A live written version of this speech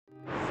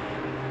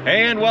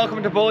And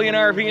welcome to Bullion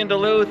RV in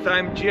Duluth.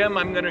 I'm Jim.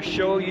 I'm going to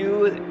show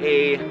you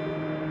a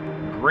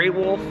Gray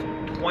Wolf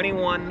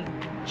 21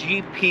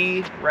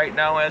 GP right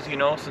now, as you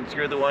know, since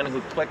you're the one who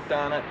clicked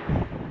on it.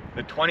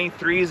 The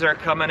 23s are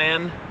coming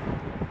in.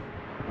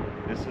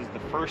 This is the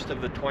first of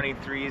the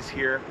 23s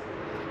here.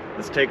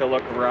 Let's take a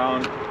look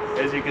around.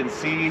 As you can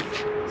see,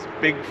 it's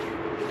big,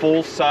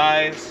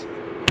 full-size,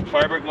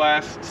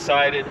 fiberglass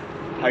sided,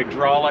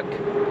 hydraulic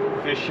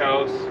fish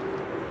house.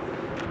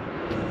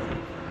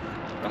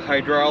 The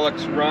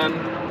hydraulics run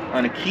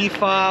on a key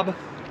fob.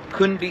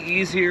 Couldn't be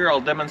easier.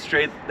 I'll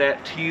demonstrate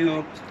that to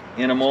you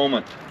in a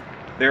moment.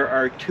 There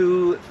are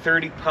two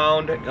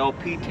 30-pound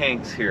LP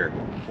tanks here.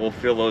 We'll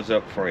fill those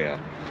up for you.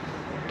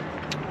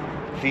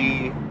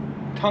 The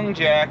tongue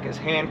jack is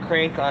hand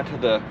crank onto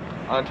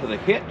the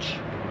hitch,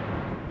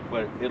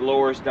 but it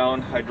lowers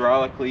down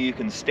hydraulically. You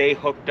can stay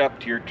hooked up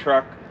to your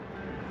truck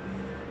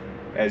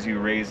as you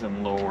raise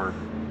and lower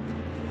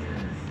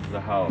the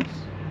house.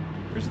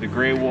 There's the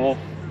Gray Wolf.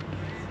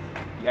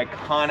 The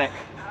iconic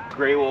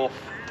Gray Wolf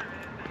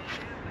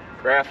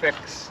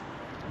graphics,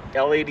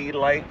 LED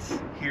lights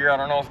here. I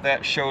don't know if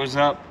that shows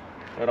up,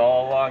 but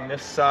all along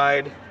this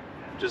side,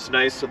 just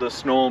nice so the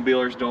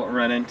snowmobilers don't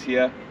run into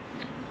you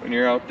when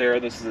you're out there.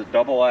 This is a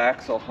double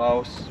axle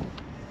house.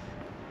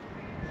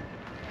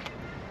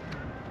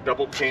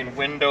 Double pane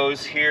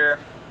windows here.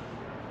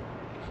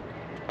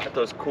 Got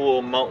those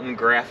cool mountain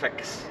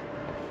graphics.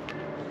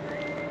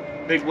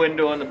 Big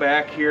window in the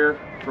back here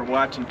for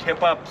watching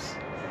tip-ups.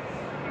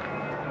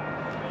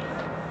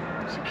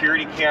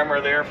 Security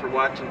camera there for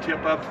watching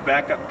tip-ups,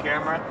 backup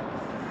camera.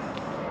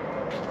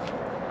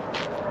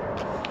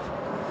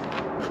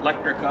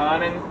 Electric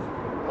awning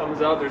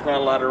comes out. There's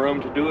not a lot of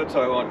room to do it,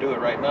 so I won't do it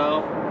right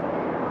now.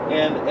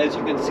 And as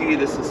you can see,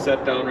 this is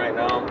set down right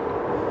now.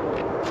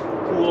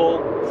 Cool,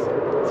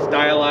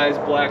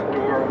 stylized black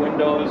door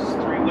windows.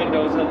 3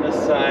 windows on this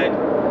side.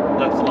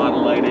 Lets a lot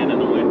of light in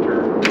the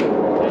winter.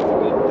 That's a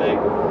good thing.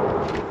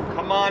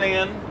 Come on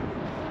in.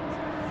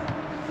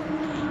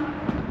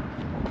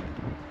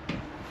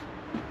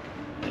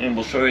 And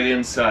we'll show you the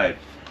inside.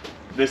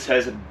 This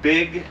has a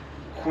big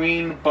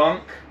queen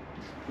bunk.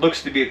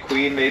 Looks to be a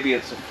queen, maybe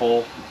it's a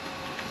full.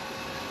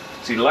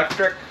 It's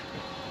electric,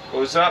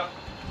 goes up,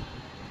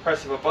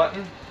 press of a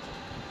button.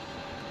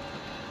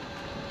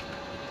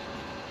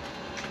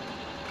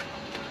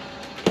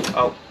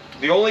 Oh,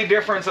 the only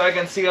difference I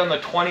can see on the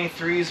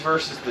 23s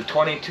versus the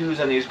 22s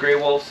on these Gray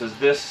Wolves is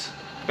this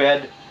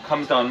bed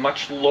comes down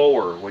much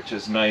lower, which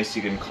is nice.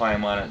 You can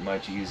climb on it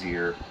much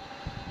easier.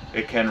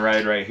 It can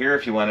ride right here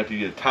if you want it to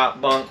do the top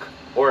bunk,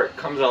 or it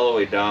comes all the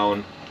way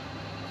down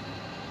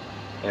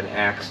and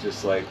acts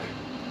just like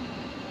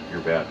your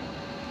bed.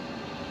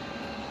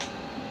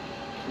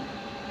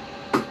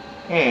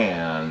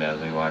 And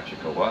as we watch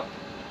it go up,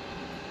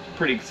 it's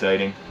pretty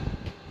exciting.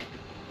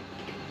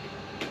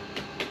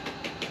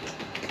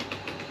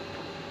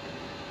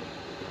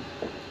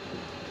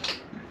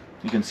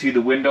 You can see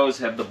the windows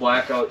have the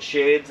blackout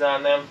shades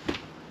on them,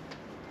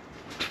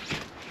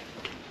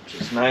 which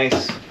is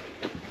nice.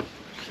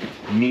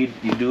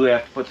 You do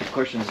have to put the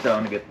cushions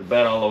down to get the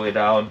bed all the way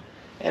down.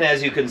 And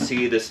as you can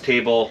see, this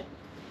table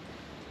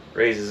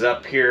raises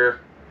up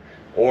here,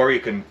 or you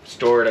can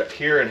store it up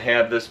here and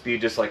have this be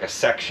just like a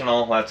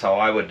sectional. That's how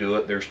I would do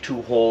it. There's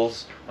 2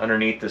 holes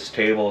underneath this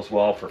table as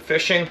well for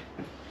fishing.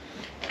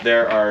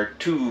 There are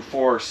 2,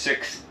 4,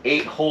 6,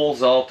 8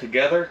 holes all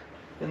together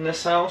in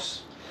this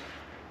house.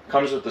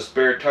 Comes with the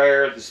spare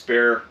tire. The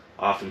spare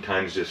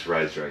oftentimes just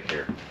rides right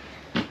here.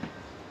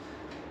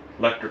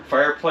 Electric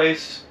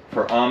fireplace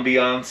for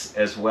ambiance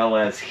as well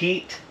as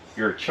heat,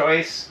 your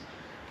choice.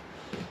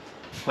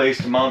 Place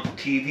to mount the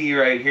TV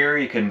right here.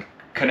 You can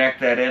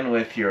connect that in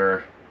with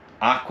your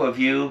Aqua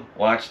View.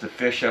 Watch the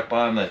fish up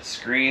on that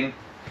screen.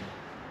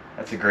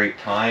 That's a great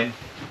time.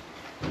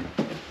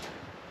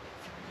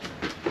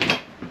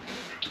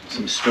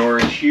 Some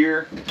storage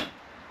here.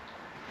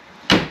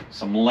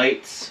 Some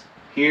lights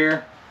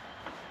here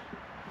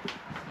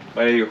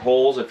by your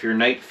holes if you're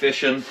night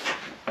fishing.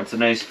 That's a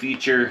nice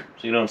feature,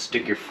 so you don't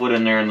stick your foot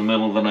in there in the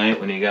middle of the night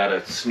when you got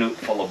a snoot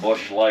full of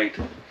bush light.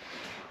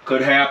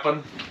 Could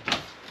happen.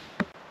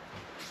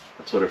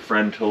 That's what a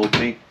friend told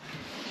me.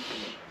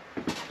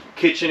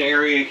 Kitchen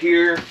area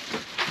here,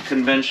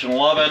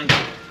 conventional oven,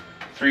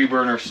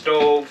 3-burner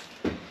stove,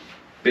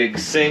 big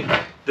sink.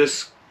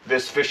 This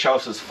fish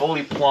house is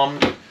fully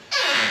plumbed,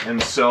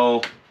 and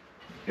so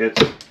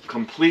it's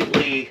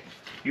completely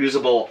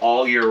usable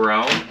all year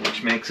round,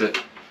 which makes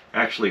it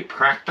actually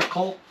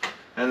practical.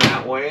 And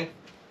that way,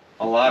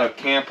 a lot of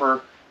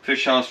camper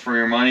fish house for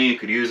your money. You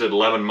could use it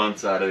 11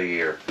 months out of the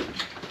year.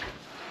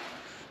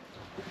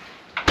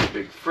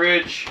 Big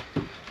fridge,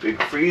 big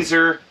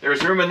freezer.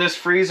 There's room in this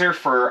freezer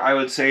for, I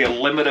would say, a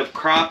limit of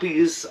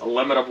crappies, a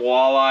limit of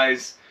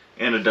walleyes,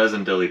 and a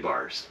dozen dilly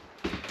bars.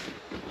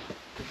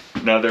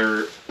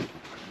 Another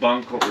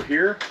bunk over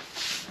here.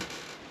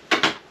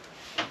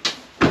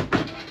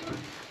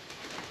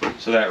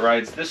 So that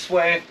rides this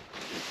way.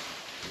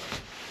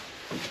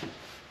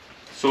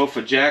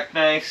 Sofa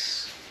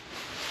jackknife.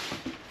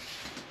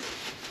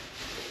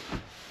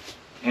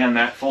 And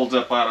that folds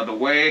up out of the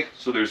way,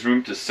 so there's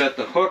room to set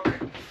the hook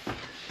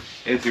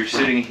if you're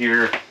sitting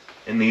here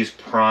in these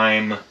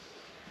prime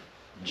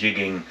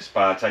jigging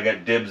spots. I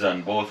got dibs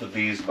on both of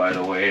these, by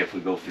the way, if we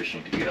go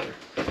fishing together.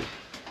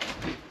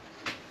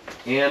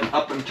 And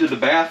up into the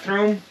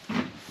bathroom.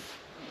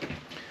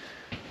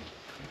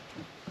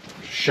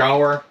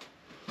 Shower,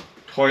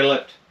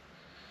 toilet,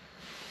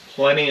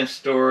 plenty of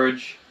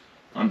storage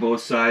on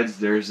both sides.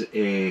 There's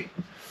a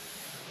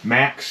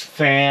max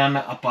fan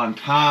up on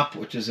top,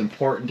 which is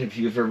important if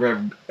you've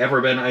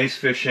ever been ice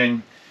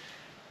fishing.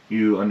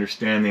 You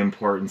understand the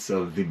importance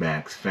of the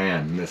max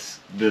fan.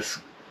 This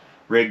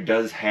rig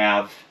does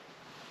have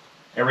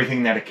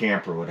everything that a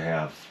camper would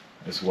have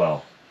as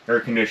well. Air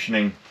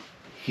conditioning,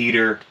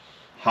 heater,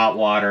 hot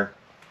water,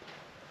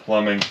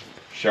 plumbing,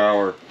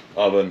 shower,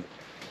 oven,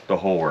 the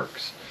whole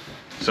works.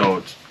 So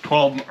it's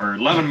 12 or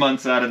 11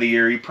 months out of the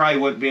year. You probably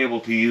wouldn't be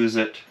able to use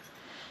it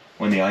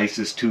when the ice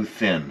is too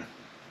thin.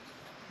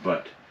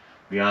 But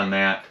beyond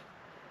that,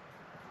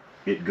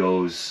 it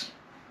goes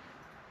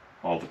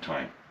all the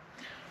time.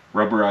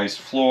 Rubberized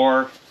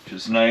floor, which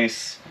is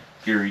nice.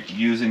 If you're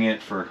using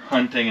it for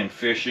hunting and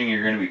fishing,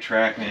 you're going to be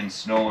tracking in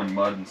snow and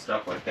mud and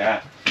stuff like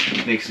that.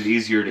 It makes it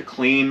easier to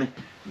clean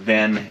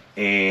than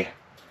a,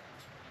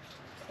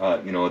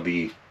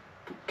 the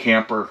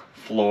camper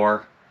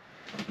floor.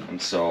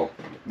 And so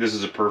this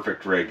is a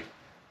perfect rig.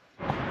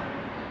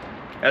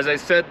 As I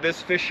said,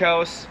 this fish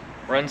house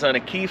runs on a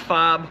key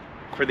fob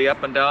for the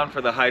up and down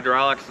for the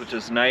hydraulics, which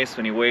is nice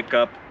when you wake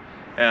up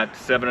at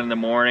 7 in the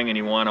morning and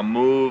you want to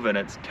move and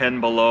it's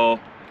 10 below.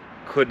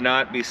 Could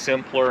not be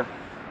simpler.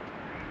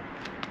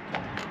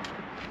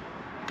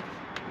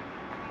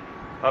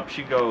 Up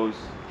she goes.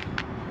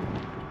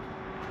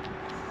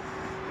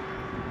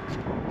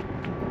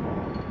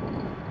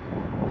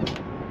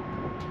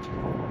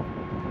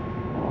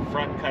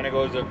 Front kind of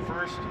goes up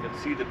first. You can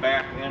see the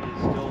back end is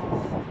still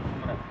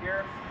coming up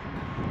here.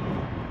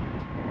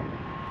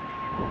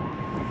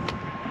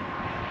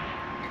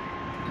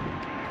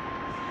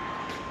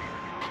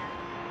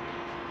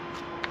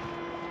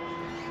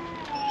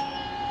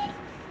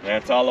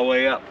 That's all the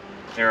way up.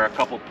 There are a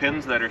couple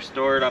pins that are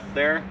stored up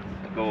there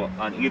that go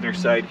on either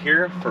side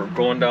here for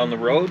going down the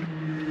road.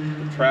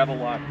 The travel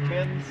lock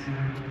pins.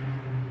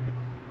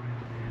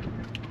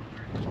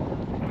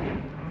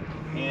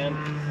 And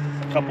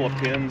a couple of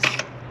pins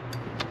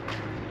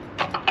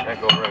that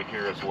go right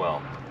here as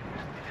well.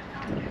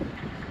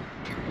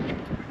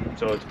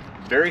 So it's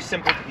very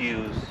simple to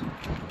use.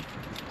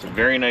 It's a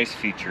very nice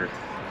feature.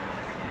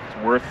 It's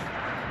worth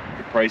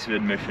the price of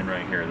admission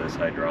right here, this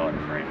hydraulic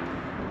frame.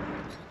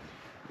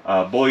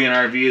 Bullion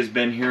RV has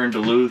been here in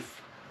Duluth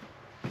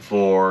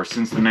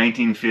since the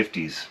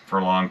 1950s, for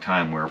a long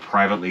time. We're a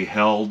privately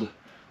held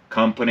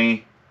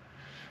company.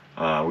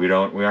 We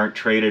aren't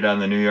traded on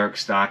the New York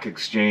Stock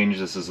Exchange.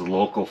 This is a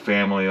local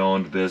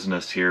family-owned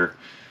business here,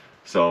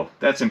 so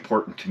that's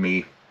important to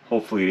me.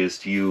 Hopefully it is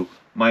to you.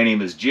 My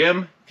name is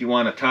Jim. If you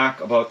want to talk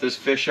about this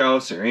fish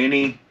house or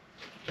any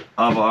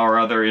of our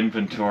other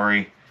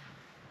inventory,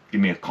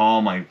 give me a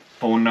call. My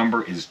phone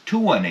number is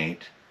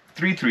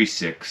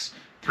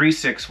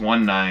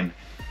 218-336-3619.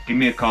 Give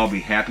me a call.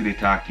 Be happy to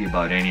talk to you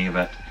about any of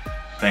it.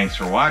 Thanks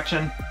for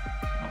watching.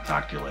 I'll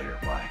talk to you later.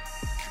 Bye.